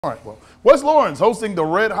All right, well, West Lawrence hosting the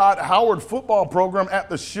red-hot Howard football program at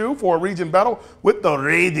the Shoe for a region battle with the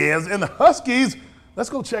Raiders and the Huskies. Let's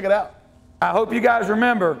go check it out. I hope you guys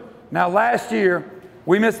remember, now last year,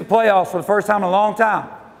 we missed the playoffs for the first time in a long time.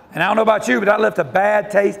 And I don't know about you, but that left a bad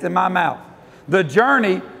taste in my mouth. The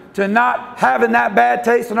journey to not having that bad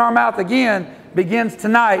taste in our mouth again begins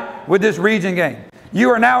tonight with this region game. You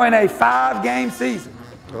are now in a 5-game season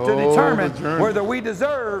to determine whether we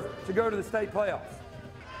deserve to go to the state playoffs.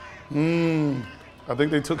 I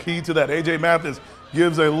think they took heed to that. A.J. Mathis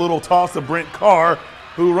gives a little toss to Brent Carr,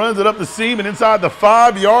 who runs it up the seam and inside the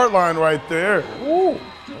 5-yard line right there. Ooh.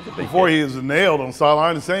 Before he is nailed on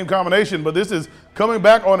sideline, the same combination, but this is coming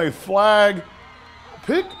back on a flag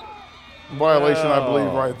pick violation, I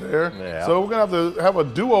believe, right there. Yeah. So we're going to have to have a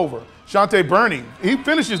do-over. Shante Burney, he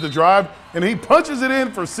finishes the drive, and he punches it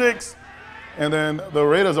in for 6, and then the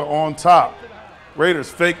Raiders are on top. Raiders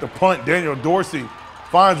fake the punt. Daniel Dorsey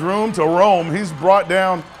finds room to roam. He's brought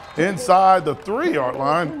down inside the 3-yard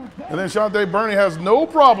line. And then Shante Burney has no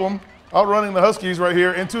problem outrunning the Huskies right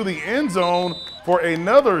here into the end zone for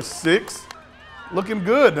another 6. Looking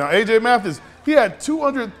good. Now, A.J. Mathis, he had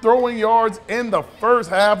 200 throwing yards in the first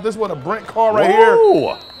half. This one, a Brent Carr right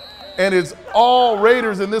here. And it's all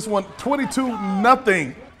Raiders in this one,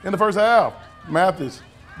 22-0 in the first half. Mathis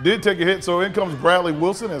did take a hit, so in comes Bradley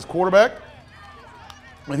Wilson as quarterback.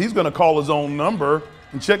 And he's going to call his own number.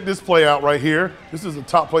 And check this play out right here. This is a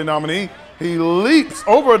top play nominee. He leaps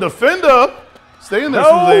over a defender. Stay in there,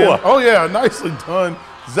 Suzanne. Oh, yeah, nicely done.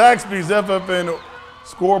 Zaxby's FFN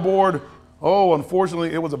scoreboard. Oh,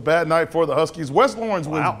 unfortunately, it was a bad night for the Huskies. West Lawrence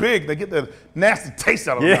wins big. They get the nasty taste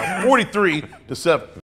out of it now, 43-7.